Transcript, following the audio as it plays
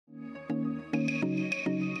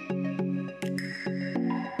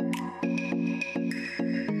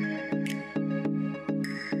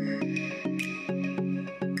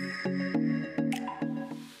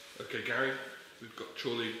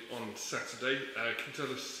Saturday. Can you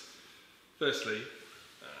tell us, firstly,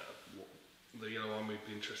 what the Yellow Army would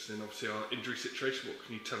be interested in? Obviously, our injury situation. What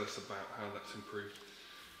can you tell us about how that's improved?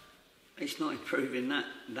 It's not improving that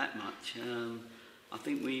much. I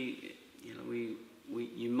think you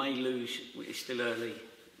may lose. It's still early,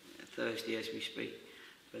 Thursday as we speak,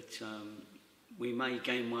 but we may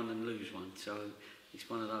gain one and lose one. So it's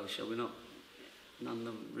one of those. So we're none of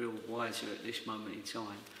them real wiser at this moment in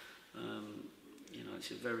time.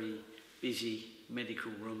 It's a very busy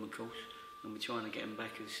medical room, of course, and we're trying to get them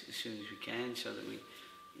back as soon as we can, so that we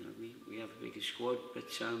have a bigger squad.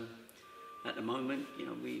 But at the moment,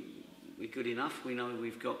 we're good enough. We know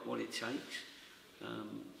we've got what it takes,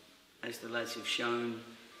 as the lads have shown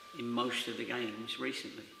in most of the games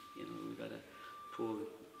recently. We've had a poor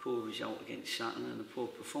result against Sutton and a poor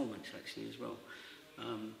performance actually as well.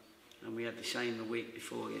 And we had the same the week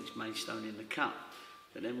before against Maidstone in the Cup.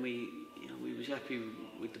 But then we was happy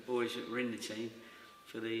with the boys that were in the team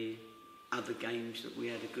for the other games that we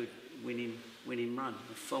had a good winning run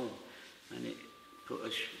of form, and it put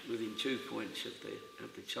us within 2 points of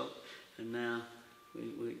the top. And now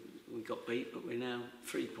we got beat, but we're now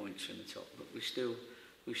 3 points from the top. But we're still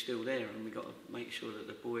there, and we've got to make sure that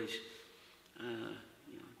the boys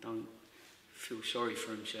don't feel sorry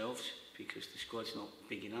for themselves because the squad's not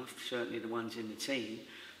big enough. Certainly the ones in the team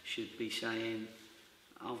should be saying,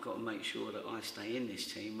 I've got to make sure that I stay in this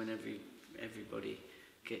team when everybody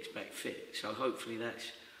gets back fit. So hopefully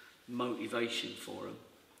that's motivation for them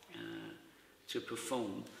to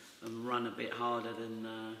perform and run a bit harder than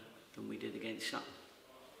we did against Sutton.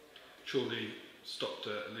 Surely stopped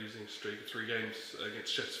a losing streak of 3 games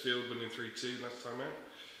against Chesterfield, winning 3-2 last time out.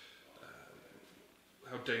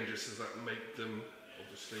 How dangerous does that make them,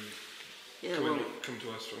 obviously, come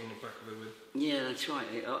to us on the back of a win? Yeah, that's right.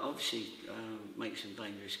 It obviously makes them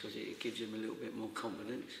dangerous because it gives them a little bit more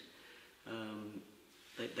confidence.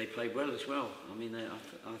 They played well as well. I mean, I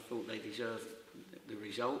thought they deserved the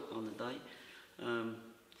result on the day.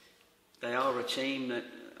 They are a team that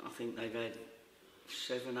I think they've had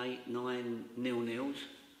 7, 8, 9 nil-nils.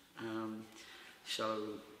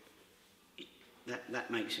 So that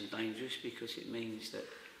makes them dangerous because it means that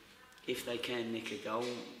if they can nick a goal,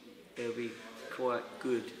 they'll be quite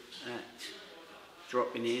good at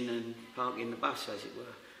dropping in and parking the bus, as it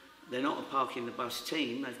were. They're not a parking the bus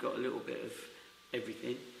team. They've got a little bit of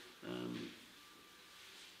everything.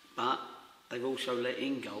 But they've also let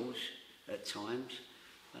in goals at times.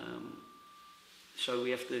 So we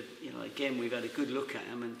have to, again, we've had a good look at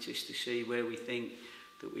them and just to see where we think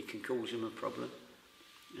that we can cause them a problem,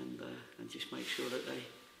 and just make sure that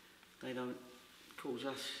they don't cause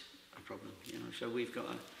us a problem. So we've got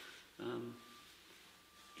to,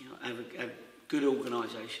 have a good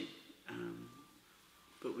organisation,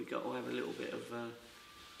 but we've got to have a little bit of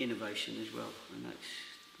innovation as well, and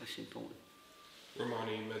that's important.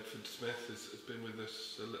 Romani Medford-Smith has been with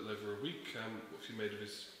us a little over a week. What's he made of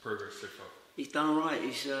his progress so far? He's done all right.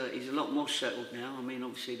 He's a lot more settled now. I mean,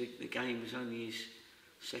 obviously the game was only his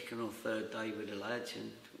 2nd or 3rd day with the lads,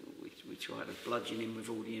 and we tried to bludgeon him with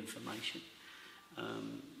all the information.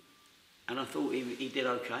 And I thought he did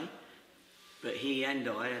okay, but he and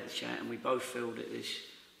I had a chat, and we both feel that there's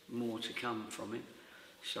more to come from him.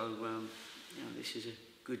 So this is a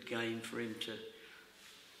good game for him to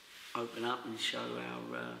open up and show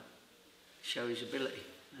his ability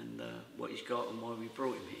and what he's got and why we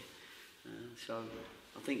brought him here. So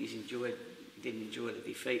I think he didn't enjoy the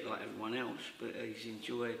defeat like everyone else, but he's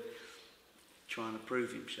enjoyed trying to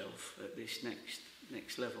prove himself at this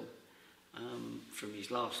next level, from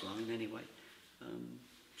his last line anyway,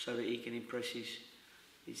 so that he can impress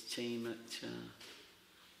his team at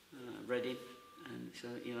Reading, and so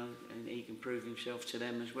and he can prove himself to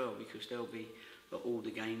them as well, because they'll be at all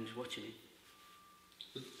the games watching him.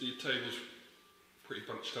 The table's pretty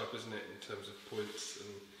bunched up, isn't it, in terms of points,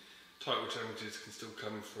 and title challenges can still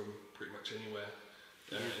come from pretty much anywhere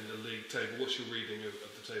in the league table. What's your reading of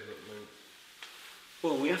the table at the moment?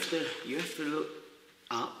 Well, you have to look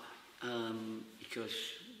up, because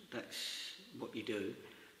that's what you do.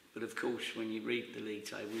 But of course, when you read the league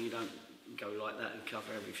table, you don't go like that and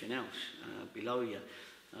cover everything else below you.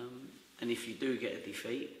 And if you do get a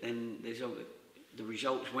defeat, then the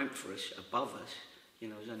results went for us above us.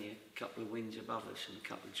 There's only a couple of wins above us and a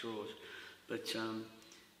couple of draws. But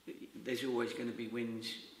there's always going to be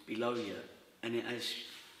wins below you, and it has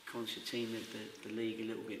concertinaed the league a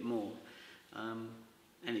little bit more.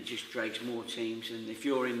 And it just drags more teams. And if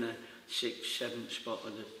you're in the 6th, 7th spot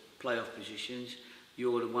of the playoff positions,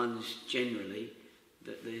 you're the ones generally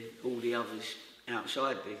that all the others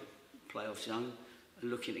outside the playoff zone are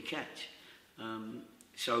looking to catch.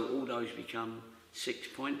 So all those become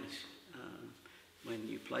 6-pointers when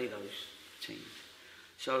you play those teams.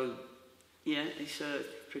 So yeah, it's a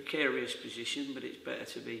precarious position, but it's better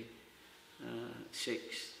to be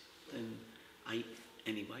 6th than 8th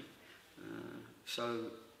anyway.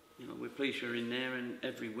 So we're pleased we're in there, and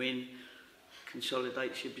every win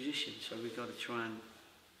consolidates your position. So we've got to try and,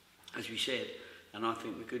 as we said, and I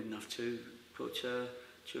think we're good enough to put 2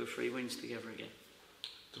 or 3 wins together again.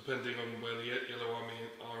 Depending on where the Yellow Army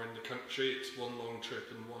are in the country, it's one long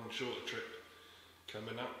trip and one shorter trip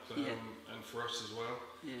coming up, and for us as well.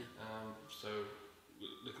 Yeah. So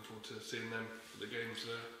looking forward to seeing them for the games.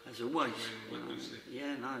 As always.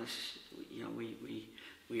 Yeah, no, it's,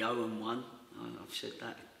 we owe them one. I've said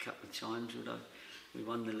that a couple of times, although we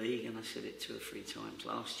won the league, and I said it 2 or 3 times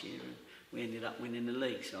last year, and we ended up winning the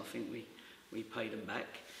league. So I think we paid them back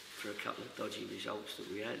for a couple of dodgy results that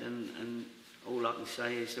we had, and all I can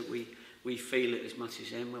say is that we feel it as much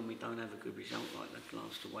as them when we don't have a good result like the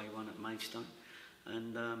last away one at Maidstone,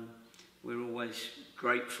 and we're always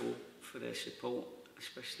grateful for their support,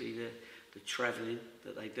 especially the travelling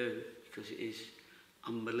that they do, because it is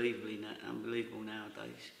unbelievable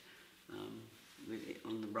nowadays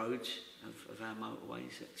on the roads of our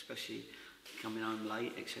motorways, especially coming home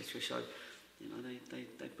late, etc. So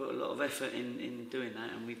they put a lot of effort in doing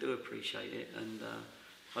that, and we do appreciate it, and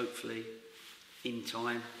hopefully in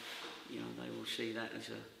time they will see that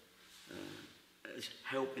as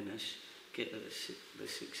helping us get the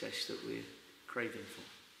success that we're craving for.